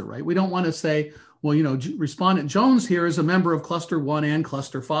cluster, right? We don't want to say, well, respondent Jones here is a member of cluster 1 and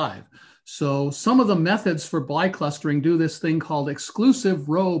cluster 5. So some of the methods for biclustering do this thing called exclusive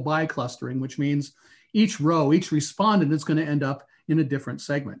row biclustering, which means each row, each respondent is going to end up in a different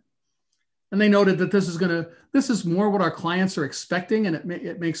segment. And they noted that this is more what our clients are expecting, and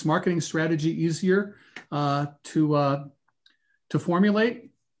it makes marketing strategy easier to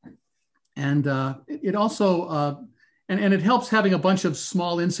formulate. And it also and it helps having a bunch of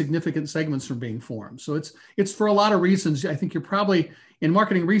small insignificant segments from being formed. So it's for a lot of reasons. I think you're probably in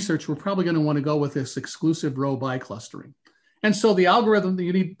marketing research, we're probably going to want to go with this exclusive row biclustering. And so the algorithm that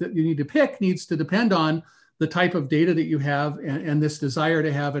you need to pick needs to depend on the type of data that you have and this desire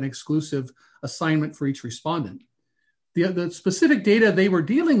to have an exclusive assignment for each respondent. The specific data they were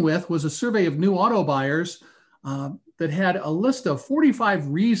dealing with was a survey of new auto buyers that had a list of 45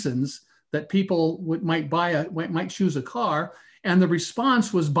 reasons that people might choose a car, and the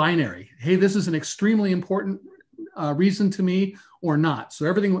response was binary. Hey, this is an extremely important reason to me, or not. So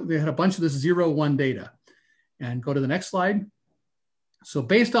everything, they had a bunch of this 0-1 data. And go to the next slide. So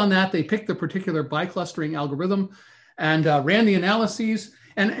based on that, they picked the particular bi-clustering algorithm and ran the analyses.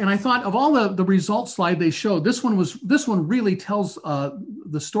 And I thought of all the results slide they showed, this one really tells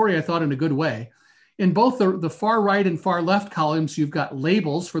the story, I thought, in a good way. In both the far right and far left columns, you've got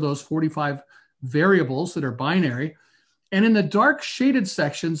labels for those 45 variables that are binary. And in the dark shaded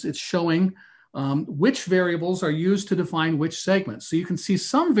sections, it's showing which variables are used to define which segments. So you can see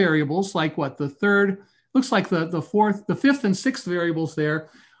some variables, like what, the third, looks like the fourth, the fifth and sixth variables there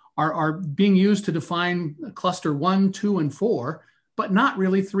are being used to define cluster 1, 2, and 4, but not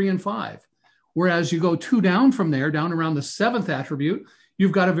really 3 and 5. Whereas you go 2 down from there, down around the 7th attribute,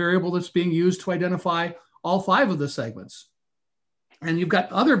 you've got a variable that's being used to identify all 5 of the segments. And you've got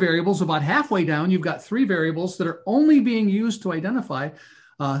other variables about halfway down. You've got 3 variables that are only being used to identify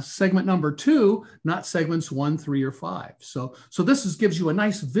segment number 2, not segments 1, 3, or 5. So this gives you a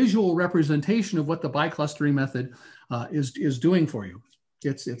nice visual representation of what the bi-clustering method is doing for you.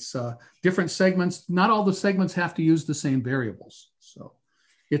 It's different segments. Not all the segments have to use the same variables. So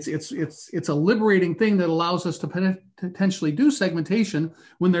it's a liberating thing that allows us to potentially do segmentation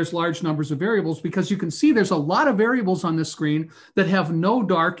when there's large numbers of variables, because you can see there's a lot of variables on this screen that have no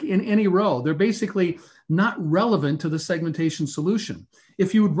dark in any row. They're basically not relevant to the segmentation solution.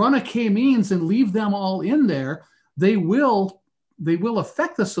 If you would run a k-means and leave them all in there, they will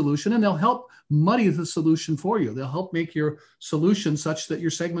affect the solution, and they'll help muddy the solution for you. They'll help make your solution such that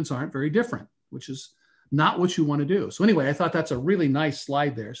your segments aren't very different, which is not what you want to do. So anyway, I thought that's a really nice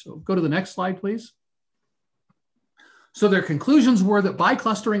slide there. So go to the next slide, please. So their conclusions were that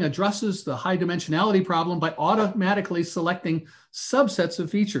bi-clustering addresses the high dimensionality problem by automatically selecting subsets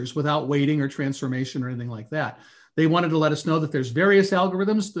of features without weighting or transformation or anything like that. They wanted to let us know that there's various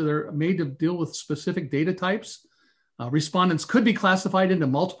algorithms that are made to deal with specific data types. Respondents could be classified into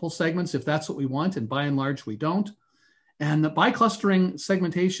multiple segments if that's what we want, and by and large, we don't. And the bi-clustering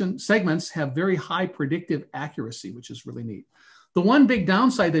segmentation segments have very high predictive accuracy, which is really neat. The one big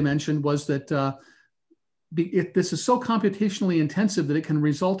downside they mentioned was that this is so computationally intensive that it can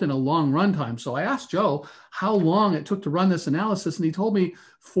result in a long runtime. So I asked Joe how long it took to run this analysis, and he told me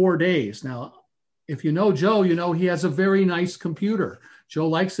 4 days. Now, if you know Joe, you know he has a very nice computer. Joe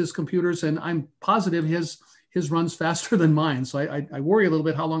likes his computers, and I'm positive his runs faster than mine. So I worry a little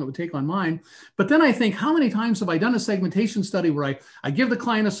bit how long it would take on mine. But then I think, how many times have I done a segmentation study where I give the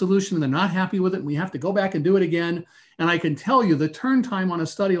client a solution and they're not happy with it, and we have to go back and do it again. And I can tell you the turn time on a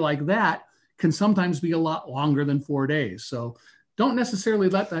study like that can sometimes be a lot longer than 4 days. So don't necessarily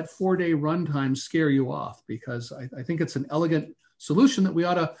let that 4-day runtime scare you off, because I think it's an elegant solution that we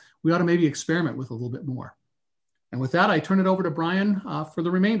ought to maybe experiment with a little bit more. And with that, I turn it over to Bryan for the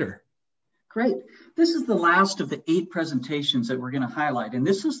remainder. Great. This is the last of the 8 presentations that we're going to highlight. And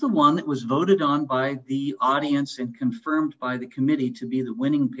this is the one that was voted on by the audience and confirmed by the committee to be the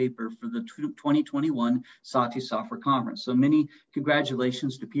winning paper for the 2021 Sawtooth Software Conference. So many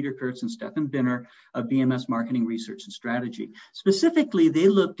congratulations to Peter Kurtz and Stefan Binner of BMS Marketing Research and Strategy. Specifically, they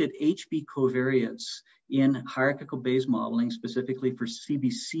looked at HB covariates in hierarchical Bayes modeling, specifically for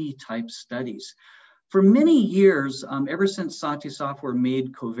CBC type studies. For many years, ever since Sawtooth Software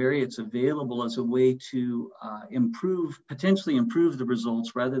made covariates available as a way to potentially improve the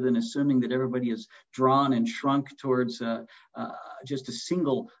results, rather than assuming that everybody is drawn and shrunk towards just a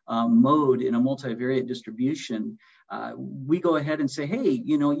single mode in a multivariate distribution, we go ahead and say, hey,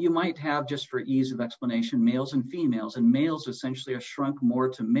 you might have, just for ease of explanation, males and females, and males essentially are shrunk more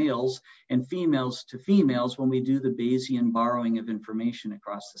to males and females to females when we do the Bayesian borrowing of information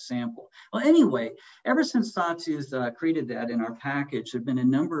across the sample. Well, anyway, ever since Sawtooth created that in our package, there have been a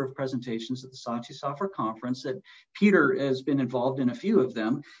number of presentations at the Sawtooth Software Conference that Peter has been involved in a few of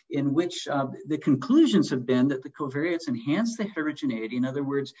them, in which the conclusions have been that the covariates enhance the heterogeneity. In other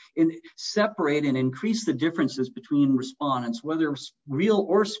words, separate and increase the differences between respondents, whether real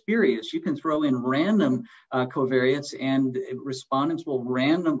or spurious. You can throw in random covariates, and respondents will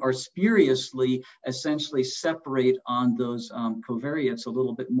random or spuriously essentially separate on those covariates a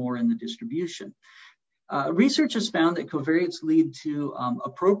little bit more in the distribution. Research has found that covariates lead to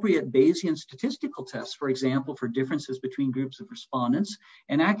appropriate Bayesian statistical tests, for example, for differences between groups of respondents.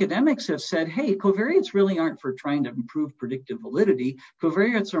 And academics have said, hey, covariates really aren't for trying to improve predictive validity.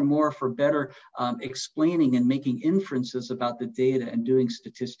 Covariates are more for better explaining and making inferences about the data and doing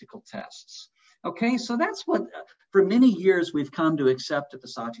statistical tests. Okay, so that's what, for many years, we've come to accept at the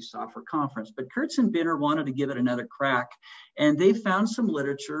Sawtooth Software Conference. But Chrzan wanted to give it another crack, and they found some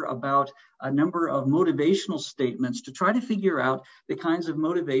literature about a number of motivational statements to try to figure out the kinds of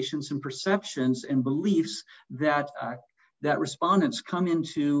motivations and perceptions and beliefs that respondents come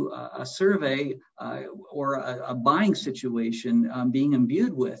into a survey or a buying situation being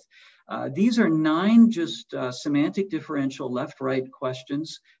imbued with. These are 9 just semantic differential left-right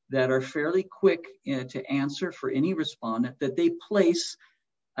questions that are fairly quick to answer for any respondent that they place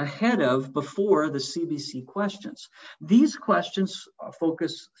ahead of before the CBC questions. These questions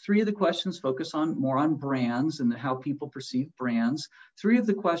focus, 3 of the questions focus more on brands and how people perceive brands. 3 of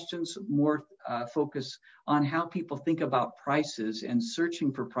the questions more focus on how people think about prices and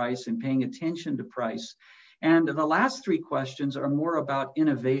searching for price and paying attention to price. And the last 3 questions are more about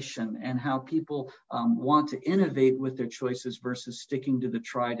innovation and how people want to innovate with their choices versus sticking to the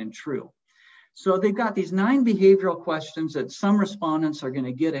tried and true. So they've got these 9 behavioral questions that some respondents are going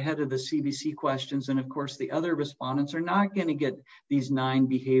to get ahead of the CBC questions. And of course, the other respondents are not going to get these 9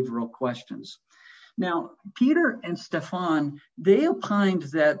 behavioral questions. Now, Peter and Stefan, they opined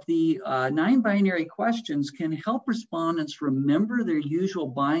that the 9 binary questions can help respondents remember their usual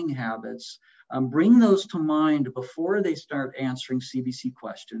buying habits, bring those to mind before they start answering CBC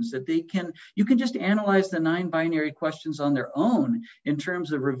questions, that you can just analyze the 9 binary questions on their own in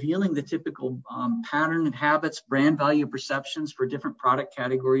terms of revealing the typical pattern and habits, brand value perceptions for different product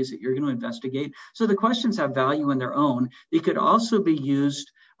categories that you're going to investigate. So the questions have value in their own. They could also be used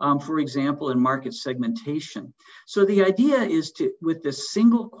for example, in market segmentation. So the idea is to, with this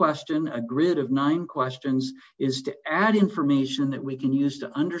single question, a grid of 9 questions, is to add information that we can use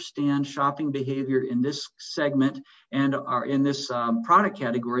to understand shopping behavior in this segment and in this product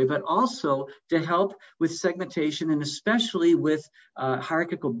category, but also to help with segmentation and especially with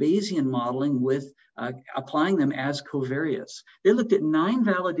hierarchical Bayesian modeling with applying them as covariates. They looked at 9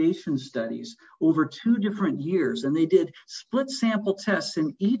 validation studies over 2 different years, and they did split sample tests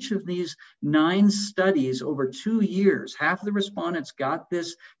in each of these 9 studies over 2 years. Half of the respondents got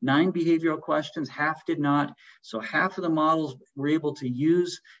this 9 behavioral questions, half did not. So half of the models were able to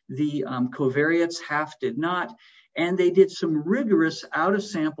use the covariates, half did not. And they did some rigorous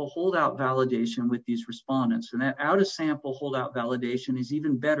out-of-sample holdout validation with these respondents. And that out-of-sample holdout validation is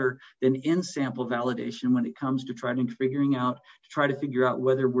even better than in-sample validation when it comes to try to figure out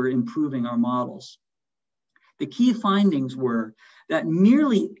whether we're improving our models. The key findings were that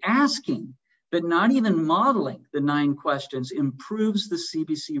merely asking, but not even modeling the 9 questions improves the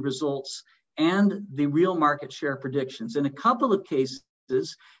CBC results and the real market share predictions. In a couple of cases,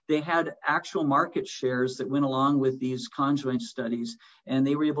 they had actual market shares that went along with these conjoint studies, and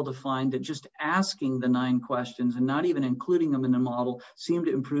they were able to find that just asking the 9 questions and not even including them in the model seemed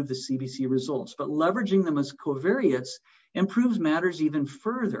to improve the CBC results. But leveraging them as covariates improves matters even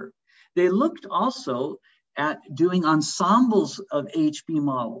further. They looked also at doing ensembles of HB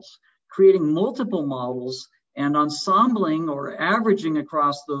models, creating multiple models and ensembling or averaging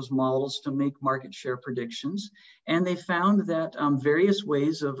across those models to make market share predictions. And they found that various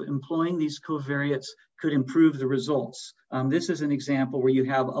ways of employing these covariates could improve the results. This is an example where you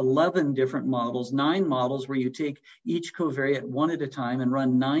have 11 different models, 9 models where you take each covariate one at a time and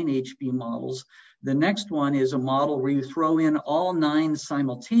run 9 HB models. The next one is a model where you throw in all 9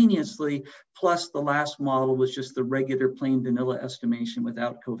 simultaneously, plus the last model was just the regular plain vanilla estimation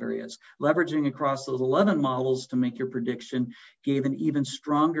without covariates. Leveraging across those 11 models to make your prediction gave an even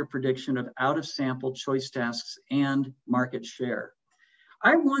stronger prediction of out-of-sample choice tasks and market share.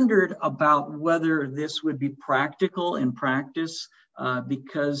 I wondered about whether this would be practical in practice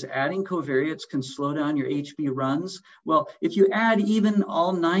because adding covariates can slow down your HB runs. Well, if you add even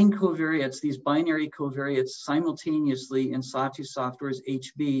all 9 covariates, these binary covariates simultaneously in Sawtooth Software's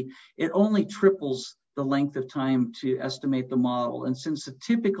HB, it only triples the length of time to estimate the model. And since the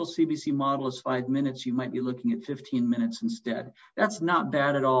typical CBC model is 5 minutes, you might be looking at 15 minutes instead. That's not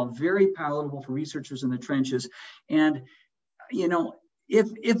bad at all, very palatable for researchers in the trenches. And, you know,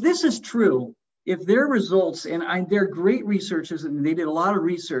 if this is true, if their results, and they're great researchers and they did a lot of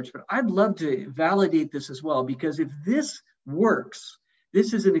research, but I'd love to validate this as well, because if this works,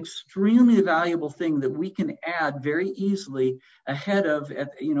 this is an extremely valuable thing that we can add very easily ahead of,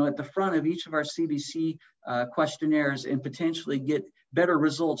 at the front of each of our CBC questionnaires and potentially get better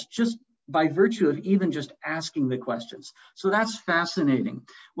results just by virtue of even just asking the questions. So that's fascinating.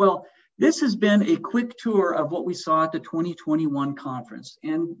 Well, This has been a quick tour of what we saw at the 2021 conference.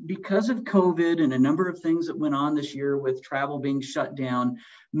 And because of COVID and a number of things that went on this year with travel being shut down,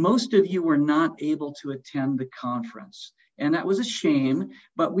 most of you were not able to attend the conference. And that was a shame,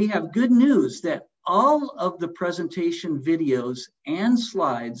 but we have good news that all of the presentation videos and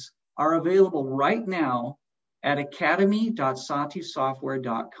slides are available right now at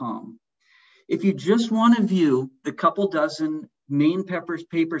academy.sawtoothsoftware.com. If you just want to view the couple dozen main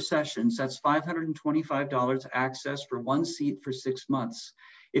paper sessions, that's $525 access for one seat for 6 months.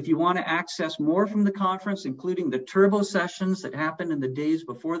 If you want to access more from the conference, including the turbo sessions that happened in the days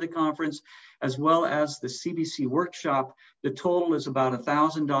before the conference, as well as the CBC workshop, the total is about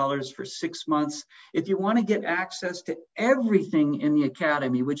 $1,000 for 6 months. If you want to get access to everything in the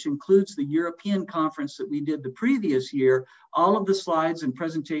Academy, which includes the European conference that we did the previous year, all of the slides and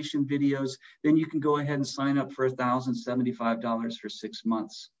presentation videos, then you can go ahead and sign up for $1,075 for 6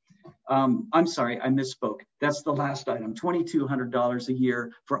 months. I'm sorry, I misspoke. That's the last item, $2,200 a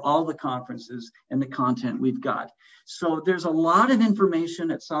year for all the conferences and the content we've got. So there's a lot of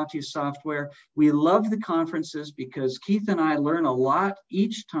information at Sawtooth Software. We love the conferences because Keith and I learn a lot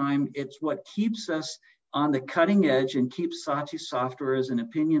each time. It's what keeps us on the cutting edge and keeps Sawtooth Software as an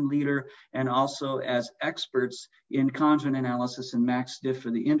opinion leader and also as experts in conjoint analysis and max diff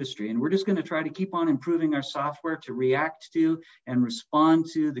for the industry. And we're just going to try to keep on improving our software to react to and respond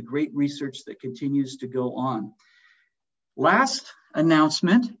to the great research that continues to go on. Last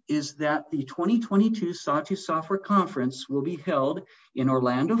announcement is that the 2022 Sawtooth Software Conference will be held in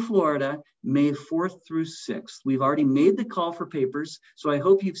Orlando, Florida, May 4th through 6th. We've already made the call for papers, so I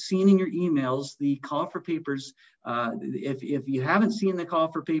hope you've seen in your emails the call for papers. If you haven't seen the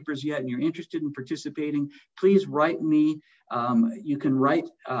call for papers yet and you're interested in participating, please write me. You can write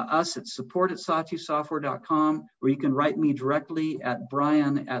us at support@sawtoothsoftware.com, or you can write me directly at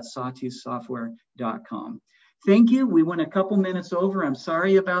brian@sawtoothsoftware.com. Thank you. We went a couple minutes over. I'm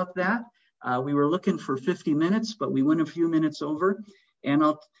sorry about that. We were looking for 50 minutes, but we went a few minutes over. And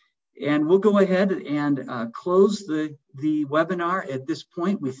we'll go ahead and close the webinar at this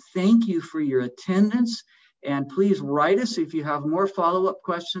point. We thank you for your attendance. And please write us if you have more follow-up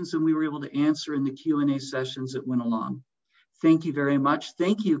questions than we were able to answer in the Q&A sessions that went along. Thank you very much.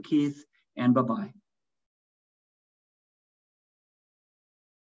 Thank you, Keith, and bye-bye.